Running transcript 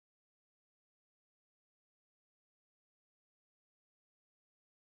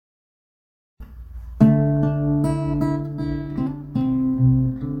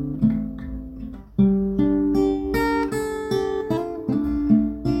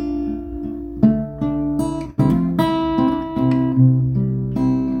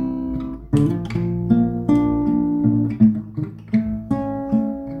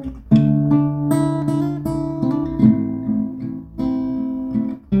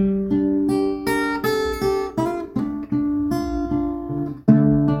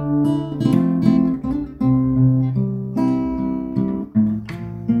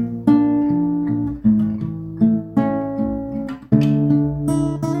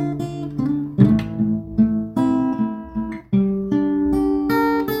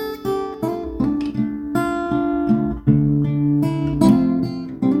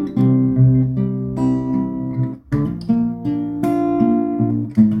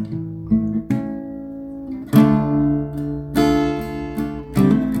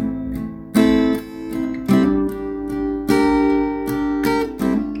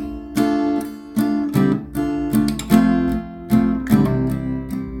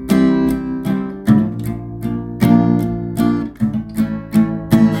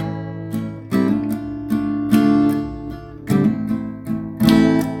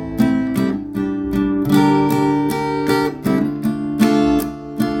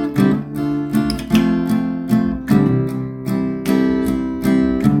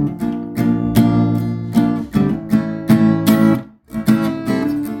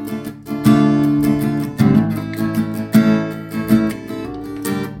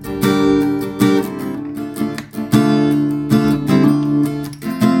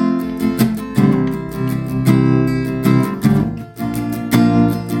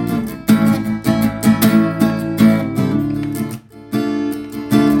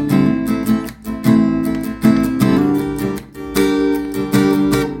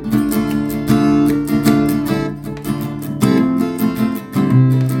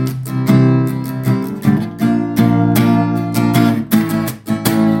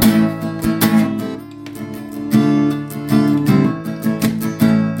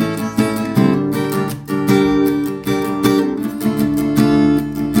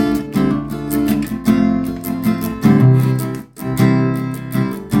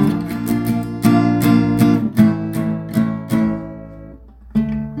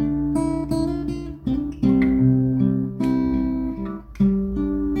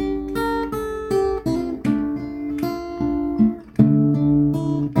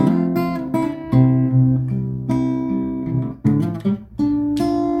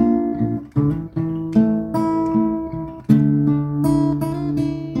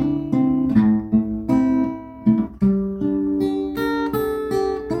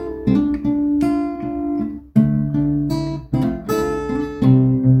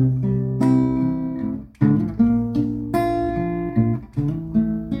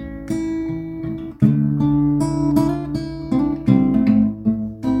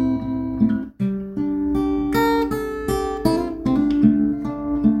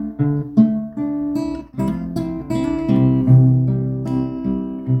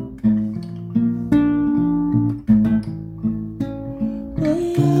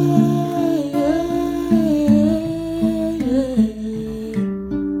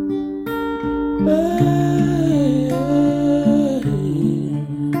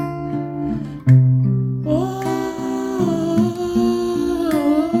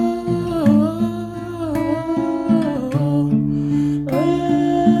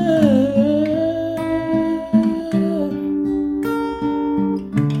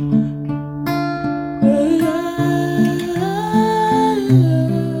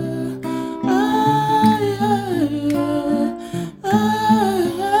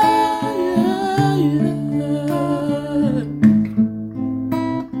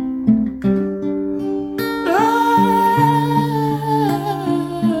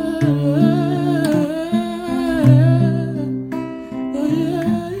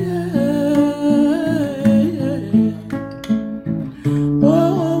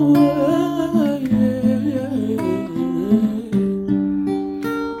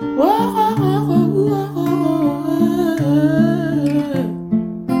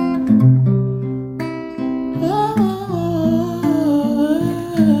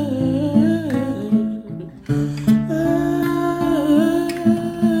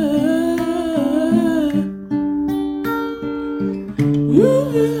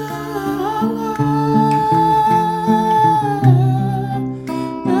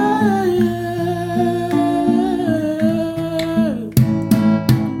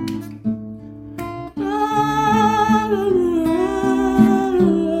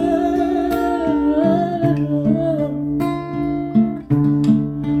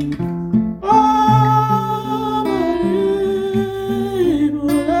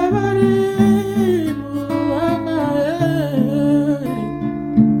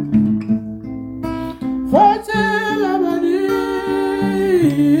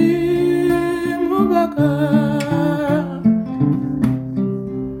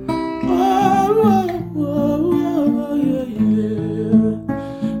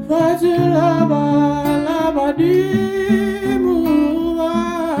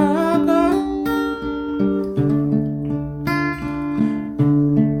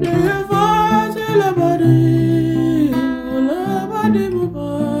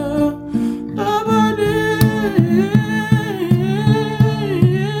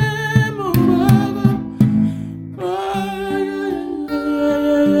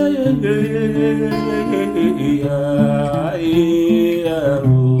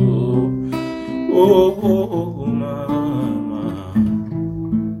Oh, mama,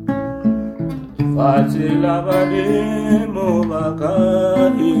 Fatila bade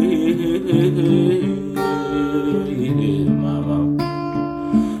mobakai, mama.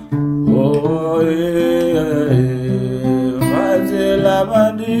 Oh, Fatila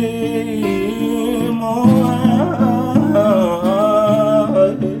bade mobakai.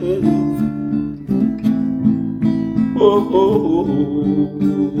 Oh,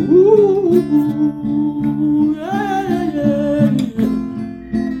 yeah, yeah, yeah.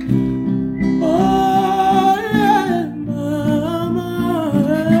 Oh, yeah, mama.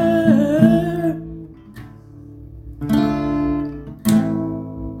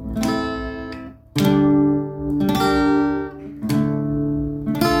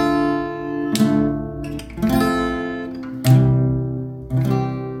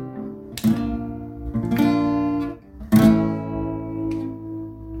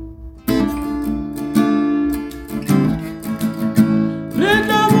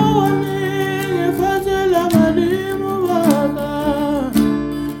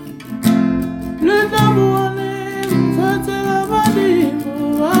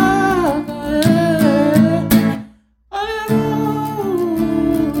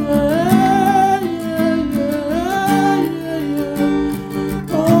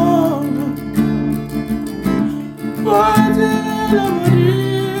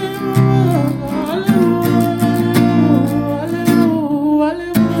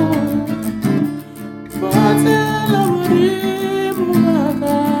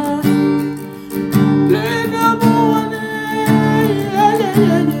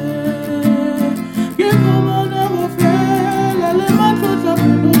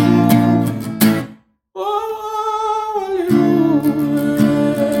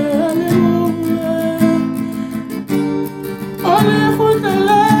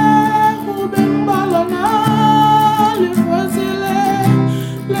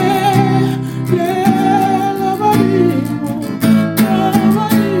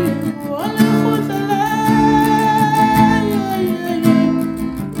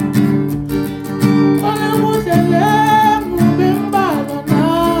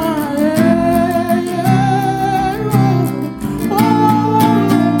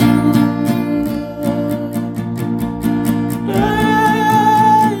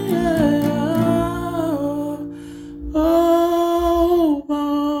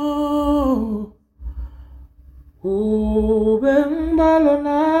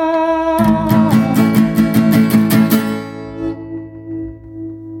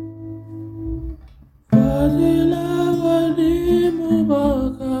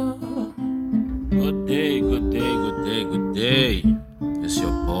 Good day. It's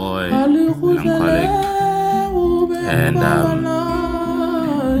your boy, Melancholic, and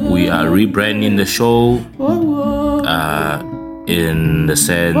we are rebranding the show in the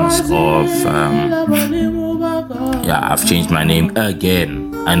sense of, I've changed my name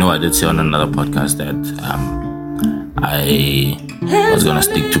again. I know I did say on another podcast that I was gonna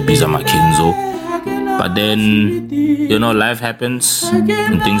stick to Biza Makenzo, but then, life happens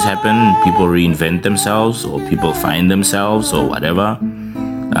and things happen. People reinvent themselves, or people find themselves, or whatever.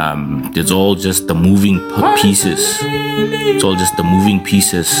 It's all just the moving pieces. It's all just the moving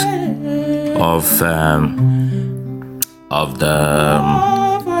pieces of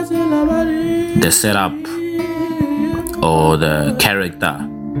the setup or the character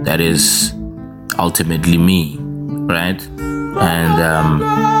that is ultimately me, right? And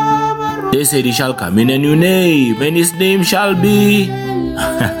they said he shall come in a new name, and his name shall be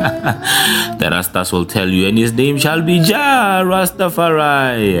the Rastas will tell you, and his name shall be Jah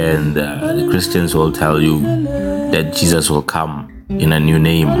Rastafari, and the Christians will tell you that Jesus will come in a new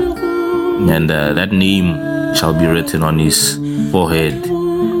name, and that name shall be written on his forehead.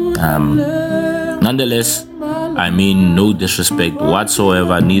 Nonetheless, I mean no disrespect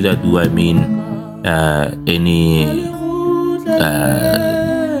whatsoever, neither do I mean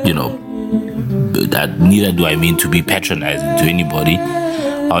neither do I mean to be patronizing to anybody.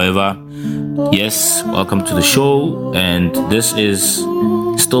 However, yes, welcome to the show, and this is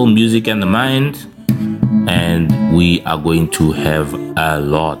still Music and the Mind, and we are going to have a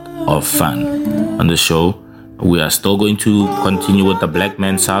lot of fun on the show. We are still going to continue with the Black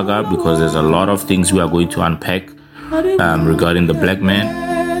Man saga because there's a lot of things we are going to unpack regarding the Black Man,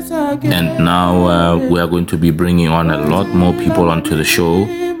 and now we are going to be bringing on a lot more people onto the show.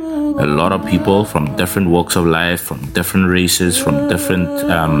 A lot of people from different walks of life, from different races, from different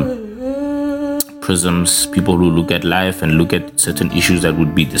prisms, people who look at life and look at certain issues that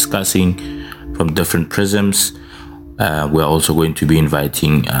we'd be discussing from different prisms. We're also going to be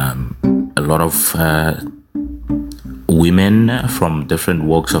inviting a lot of women from different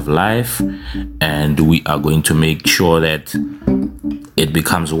walks of life, and we are going to make sure that it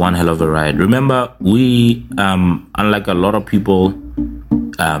becomes one hell of a ride. Remember, we, unlike a lot of people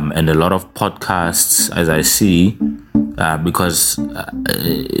and a lot of podcasts, as I see, because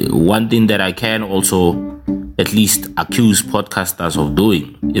one thing that I can also at least accuse podcasters of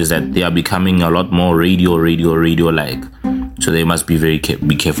doing is that they are becoming a lot more radio-like. So they must be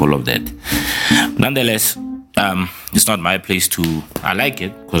be careful of that. Nonetheless, it's not my place to. I like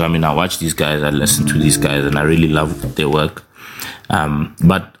it because I watch these guys, I listen to these guys, and I really love their work.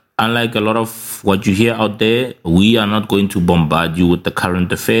 But unlike a lot of what you hear out there, we are not going to bombard you with the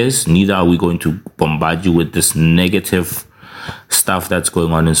current affairs. Neither are we going to bombard you with this negative stuff that's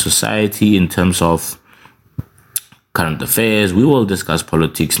going on in society in terms of current affairs. We will discuss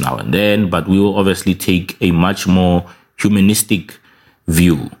politics now and then, but we will obviously take a much more humanistic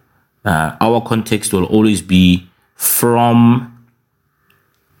view. Our context will always be from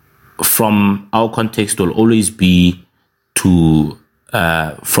our context will always be to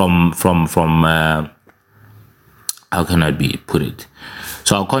from how can I put it?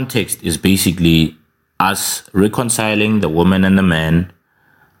 So our context is basically us reconciling the woman and the man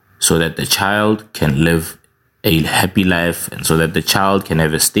so that the child can live a happy life, and so that the child can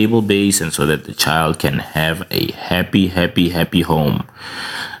have a stable base, and so that the child can have a happy home.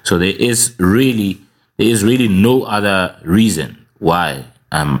 So there is really no other reason why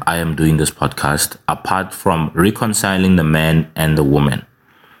I am doing this podcast apart from reconciling the man and the woman.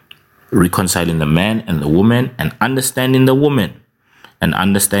 Reconciling the man and the woman, and understanding the woman and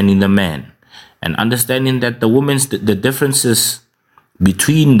understanding the man, and understanding that the differences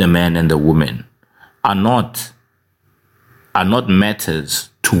between the man and the woman are not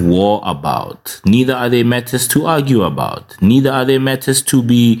matters to war about. Neither are they matters to argue about. Neither are they matters to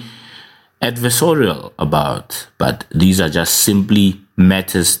be adversarial about. But these are just simply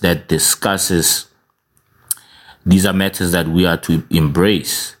matters that these are matters that we are to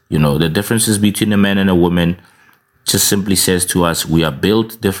embrace. The differences between a man and a woman just simply says to us, we are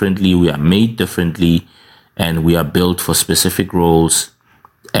built differently, we are made differently, and we are built for specific roles.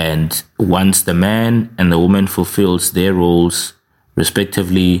 And once the man and the woman fulfills their roles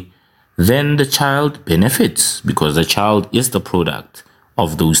respectively, then the child benefits, because the child is the product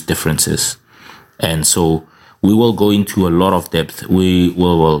of those differences. And so we will go into a lot of depth. We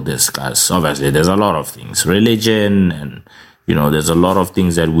will discuss, obviously, there's a lot of things, religion, and, there's a lot of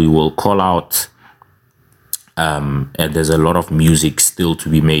things that we will call out. And there's a lot of music still to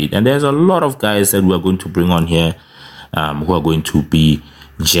be made. And there's a lot of guys that we're going to bring on here who are going to be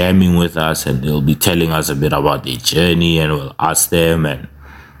jamming with us, and they'll be telling us a bit about their journey, and we'll ask them, and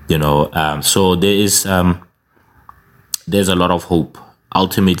so there's a lot of hope.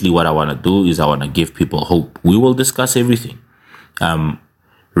 Ultimately, what I want to do is I want to give people hope. We will discuss everything,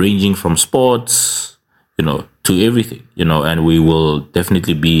 ranging from sports, to everything, and we will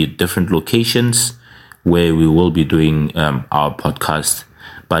definitely be at different locations where we will be doing our podcast.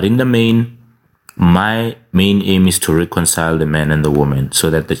 But in the main, my main aim is to reconcile the man and the woman so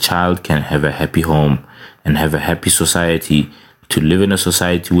that the child can have a happy home and have a happy society, to live in a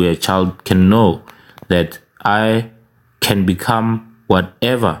society where a child can know that I can become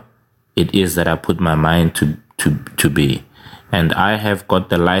whatever it is that I put my mind to be. And I have got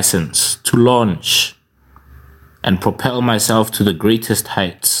the license to launch and propel myself to the greatest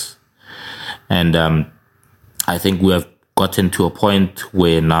heights. And I think we have gotten to a point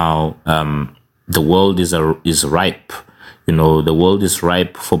where now the world is ripe. The world is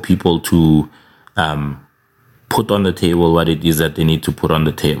ripe for people to put on the table what it is that they need to put on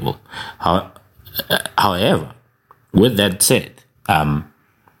the table. However, with that said,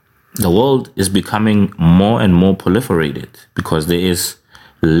 the world is becoming more and more proliferated, because there is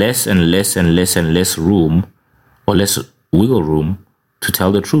less and less room, or less wiggle room, to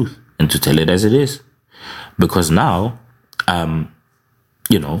tell the truth and to tell it as it is. Because now, there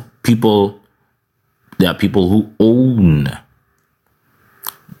are people who own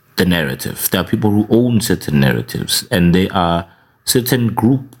the narrative. There are people who own certain narratives, and there are certain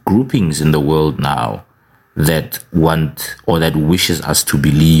groupings in the world now that want, or that wishes us to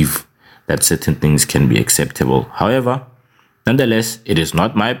believe that certain things can be acceptable. However, nonetheless, it is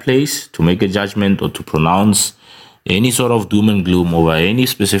not my place to make a judgment or to pronounce any sort of doom and gloom over any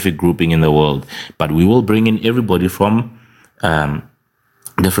specific grouping in the world. But we will bring in everybody from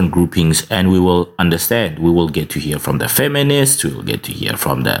different groupings, and we will understand. We will get to hear from the feminists. We will get to hear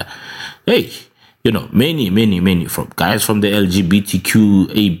from the, many from guys from the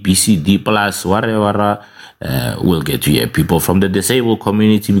LGBTQ, ABCD plus, whatever. We'll get to hear people from the disabled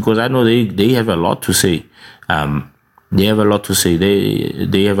community, because I know they have a lot to say. They have a lot to say.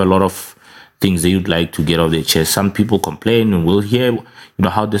 They have a lot of things they would like to get off their chest. Some people complain, and we'll hear,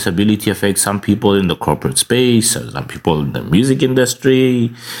 how disability affects some people in the corporate space, some people in the music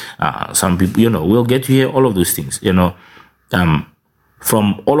industry, some people, we'll get to hear all of those things,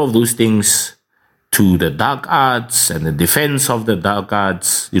 from all of those things to the dark arts and the defense of the dark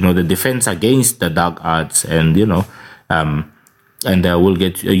arts, the defense against the dark arts, and, we'll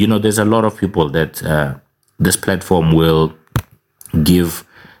get, there's a lot of people that this platform will give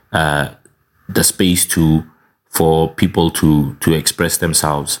the space for people to express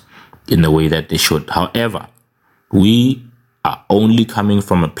themselves in the way that they should. However, we are only coming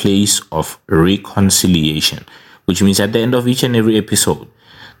from a place of reconciliation, which means at the end of each and every episode,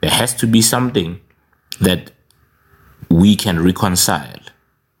 there has to be something that we can reconcile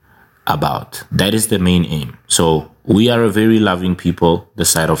about. That is the main aim. So we are a very loving people, this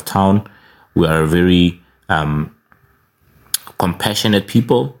side of town. We are a very compassionate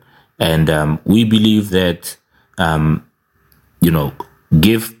people, and we believe that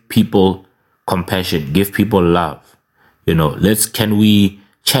give people compassion, give people love. Can we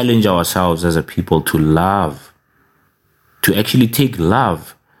challenge ourselves as a people to love, to actually take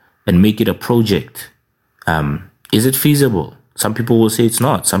love and make it a project? Is it feasible? Some people will say it's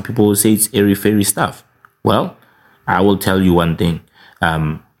not. Some people will say it's airy-fairy stuff. Well, I will tell you one thing,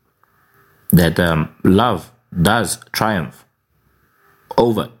 that love does triumph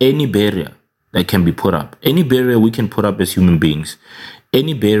over any barrier that can be put up. Any barrier we can put up as human beings,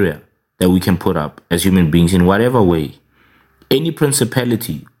 any barrier that we can put up as human beings in whatever way, any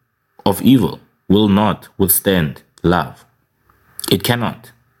principality of evil will not withstand love. It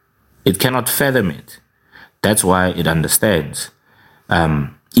cannot. It cannot fathom it. That's why it understands.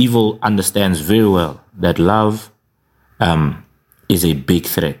 Evil understands very well that love is a big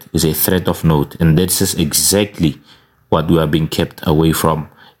threat, is a threat of note. And this is exactly what we are being kept away from.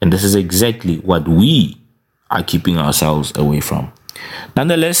 And this is exactly what we are keeping ourselves away from.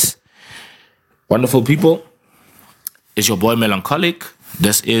 Nonetheless, wonderful people, it's your boy Melancholic.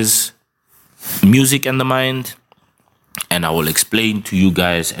 This is Music and the Mind. And I will explain to you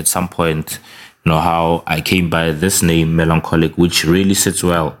guys at some point, how I came by this name, Melancholic, which really sits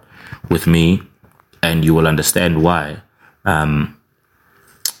well with me. And you will understand why.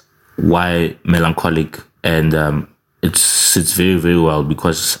 Why melancholic, and it sits very, very well,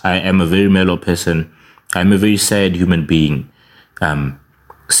 because I am a very mellow person. I'm a very sad human being,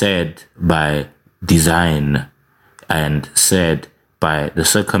 sad by design and sad by the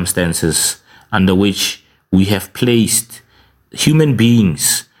circumstances under which we have placed human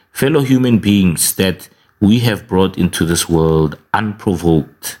beings, fellow human beings that we have brought into this world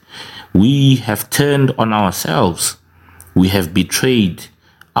unprovoked. We have turned on ourselves. We have betrayed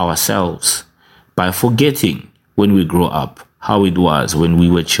ourselves by forgetting when we grow up how it was when we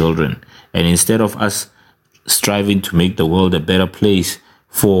were children. And instead of us striving to make the world a better place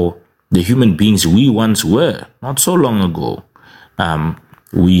for the human beings we once were, not so long ago,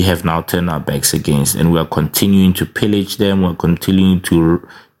 we have now turned our backs against, and we are continuing to pillage them. We're continuing to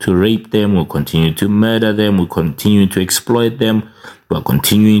rape them. We're continuing to murder them. We're continuing to exploit them. We're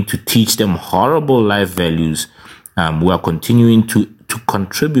continuing to teach them horrible life values. We are continuing to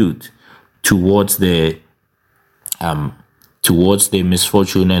contribute towards their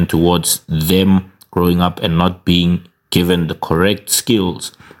misfortune and towards them growing up and not being given the correct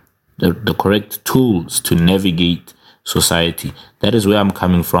skills, the correct tools to navigate society. That is where I'm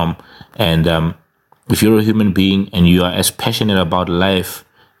coming from. And if you're a human being and you are as passionate about life,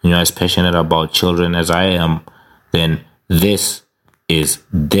 you're as passionate about children as I am, then this is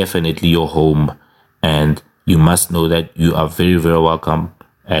definitely your home. And you must know that you are very, very welcome,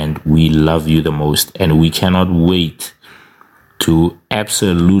 and we love you the most. And we cannot wait to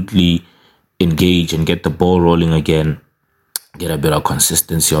absolutely engage and get the ball rolling again, get a bit of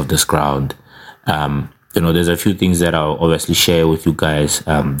consistency of this crowd. There's a few things that I'll obviously share with you guys.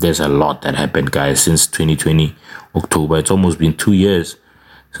 There's a lot that happened, guys, since 2020, October. It's almost been 2 years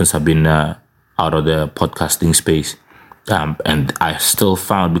since I've been out of the podcasting space. And I still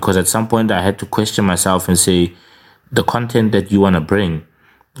found, because at some point I had to question myself and say, the content that you want to bring,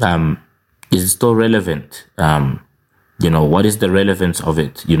 is it still relevant? What is the relevance of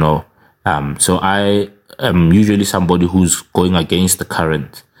it? So I am usually somebody who's going against the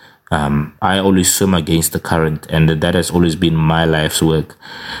current. I always swim against the current, and that has always been my life's work,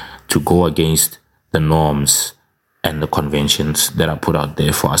 to go against the norms and the conventions that are put out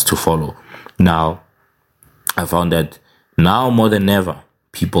there for us to follow. Now, I found that now more than ever,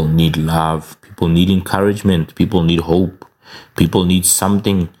 people need love, people need encouragement, people need hope, people need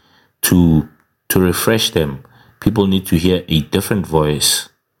something to refresh them. People need to hear a different voice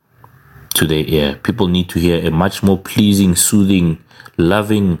to their ear. People need to hear a much more pleasing, soothing,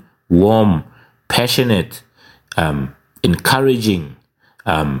 loving, warm, passionate, encouraging,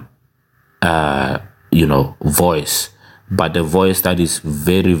 voice, but a voice that is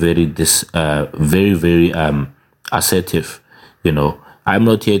very, very, very assertive. I'm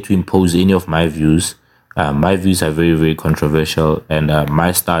not here to impose any of my views. My views are very, very controversial, and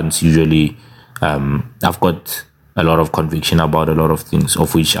my stance usually, I've got a lot of conviction about a lot of things,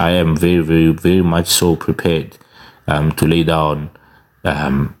 of which I am very, very, very much so prepared to lay down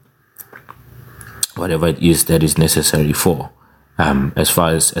whatever it is that is necessary for, as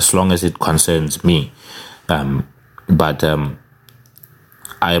long as it concerns me. But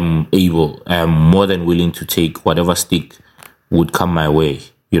I am more than willing to take whatever stick would come my way,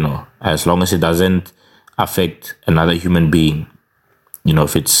 as long as it doesn't affect another human being.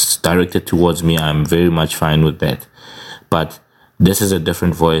 If it's directed towards me, I'm very much fine with that. But this is a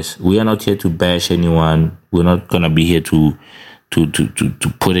different voice. We are not here to bash anyone. We're not going to be here to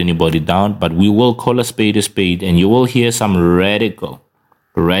put anybody down, but we will call a spade, and you will hear some radical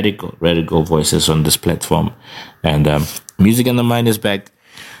voices on this platform. And Music and the Mind is back,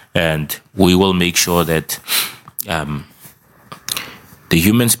 and we will make sure that the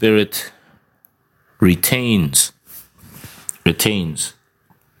human spirit retains its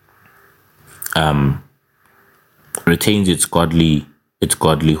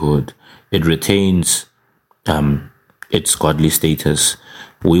godlyhood. It retains its godly status.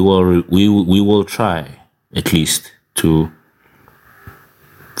 We will try, at least,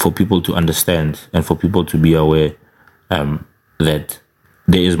 for people to understand and for people to be aware that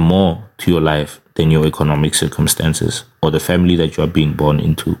there is more to your life than your economic circumstances, or the family that you are being born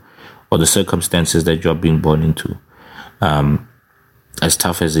into, or the circumstances that you are being born into. As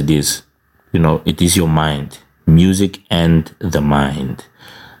tough as it is, it is your mind, music and the mind.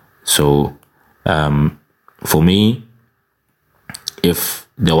 So, for me, if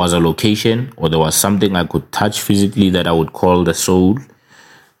there was a location or there was something I could touch physically that I would call the soul,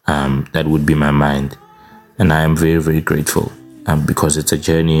 that would be my mind. And I am very, very grateful because it's a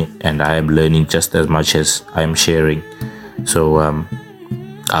journey and I am learning just as much as I am sharing. So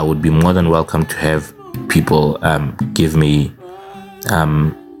I would be more than welcome to have people give me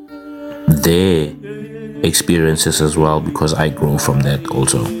their experiences as well, because I grow from that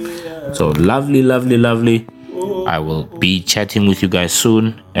also. So lovely. I will be chatting with you guys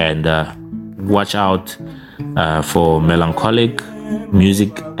soon, and watch out for Melancholic,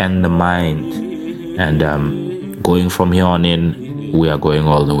 Music and the Mind. And going from here on in, we are going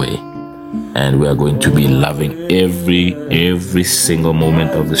all the way, and we are going to be loving every single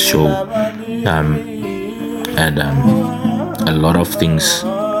moment of the show. And a lot of things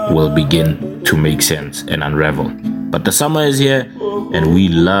will begin to make sense and unravel. But the summer is here, and we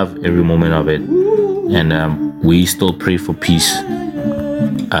love every moment of it. And we still pray for peace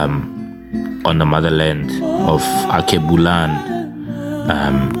on the motherland of Akebulan.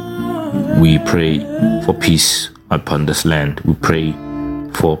 We pray for peace upon this land. We pray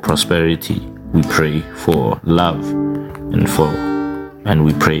for prosperity. We pray for love, and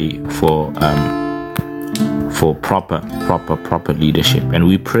we pray for proper leadership. And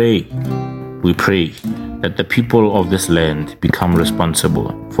we pray that the people of this land become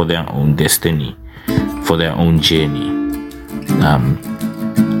responsible for their own destiny, for their own journey.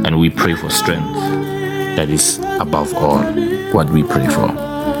 And we pray for strength. That is above all what we pray for.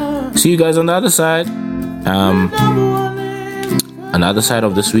 See you guys on the other side. Another side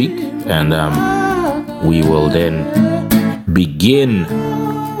of this week, and we will then begin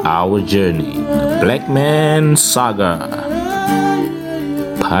our journey, the Black Man Saga.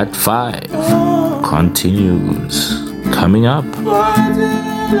 Part 5 continues, coming up.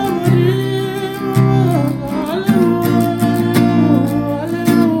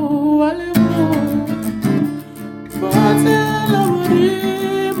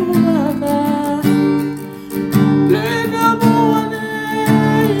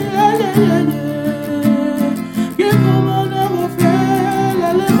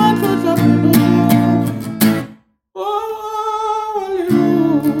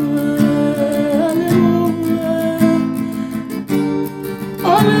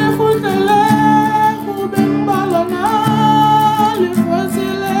 Only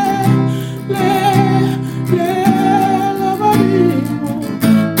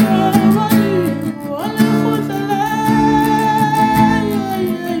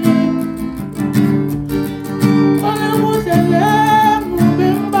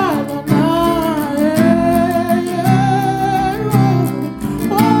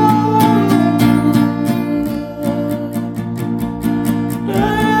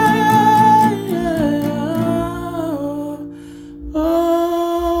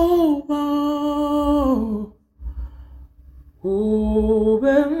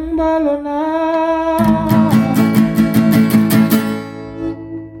ben balona.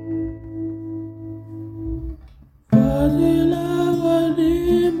 Fazila wadi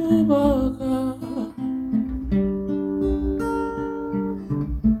mubaka.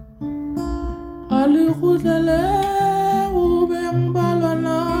 Ali khuzale ben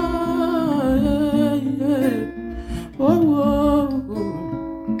balona. Oh, oh, oh.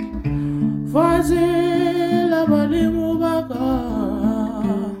 Fazila wadi mubaka.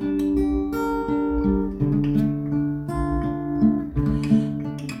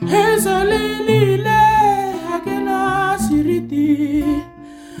 Hesalilile hakena siriti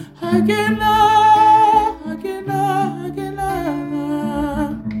hakena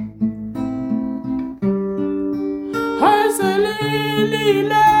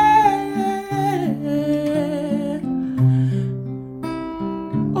Hesalilile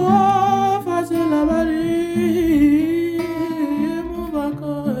oh fazila bari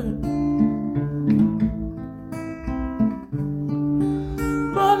mubaka.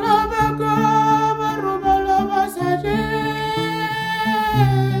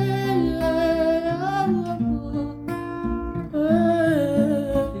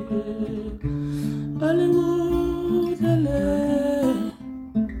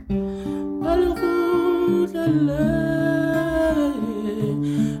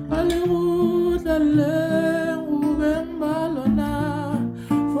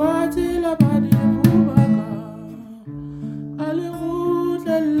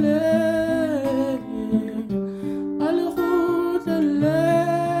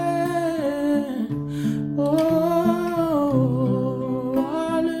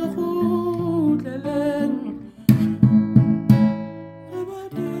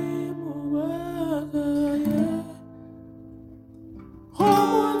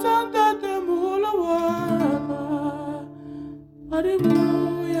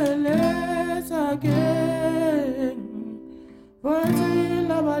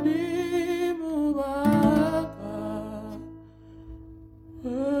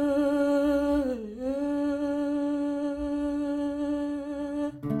 Mubaka.